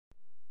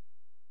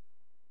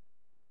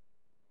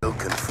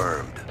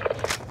confirmed.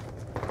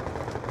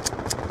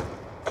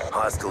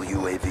 Hostile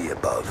UAV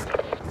above.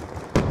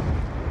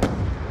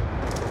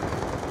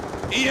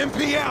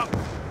 EMP out!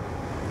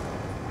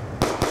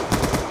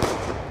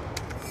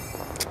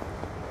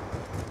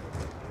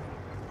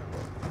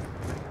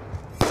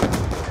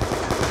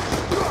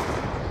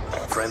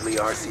 Friendly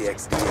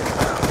RCXD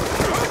inbound.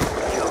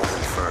 Kill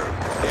confirmed.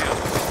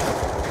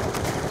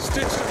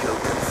 Kill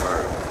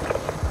confirmed.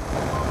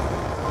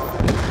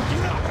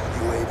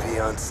 UAV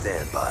on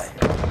standby.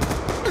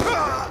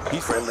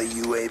 Friendly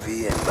UAV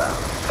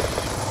inbound.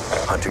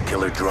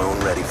 Hunter-killer drone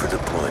ready for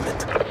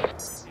deployment.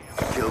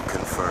 Kill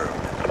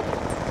confirmed.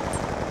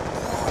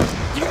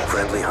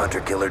 Friendly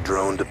hunter-killer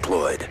drone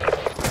deployed.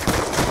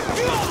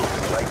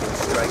 Lightning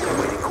strike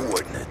awaiting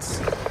coordinates.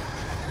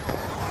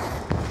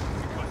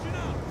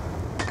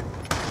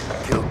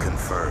 Kill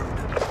confirmed.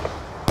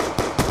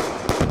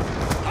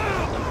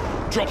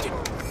 Dropped it.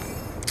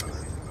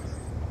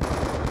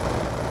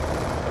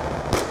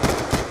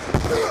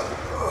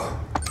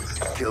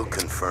 Kill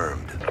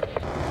confirmed.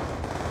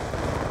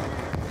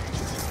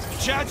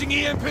 Charging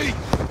EMP! Be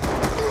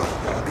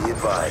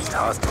advised,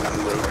 hostile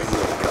UAV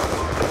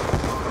incoming.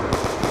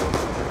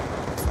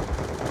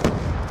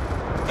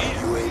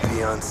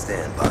 UAV on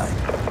standby.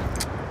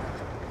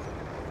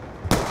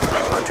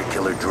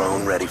 Hunter-killer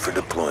drone ready for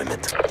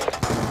deployment.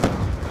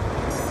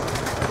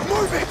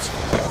 Move it!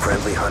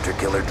 Friendly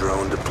hunter-killer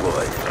drone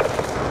deployed.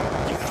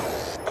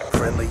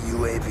 Friendly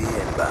UAV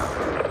inbound.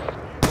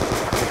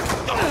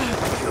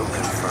 Kill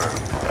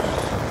confirmed.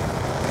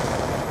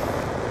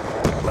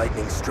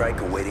 Lightning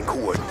strike awaiting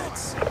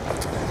coordinates.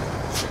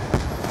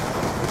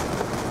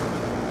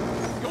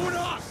 Going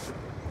on!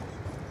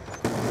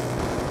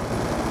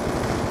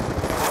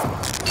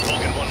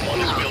 Vulcan 1-1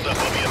 is wheeled up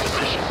on your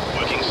position.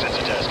 Working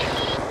sensor tasking.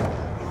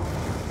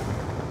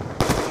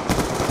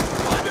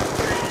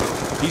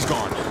 He's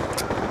gone.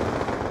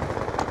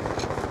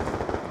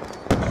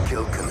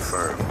 Kill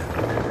confirmed.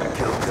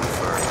 Kill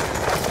confirmed.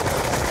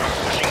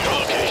 Pushing your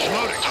location.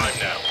 Loading time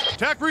now.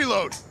 Attack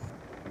reload!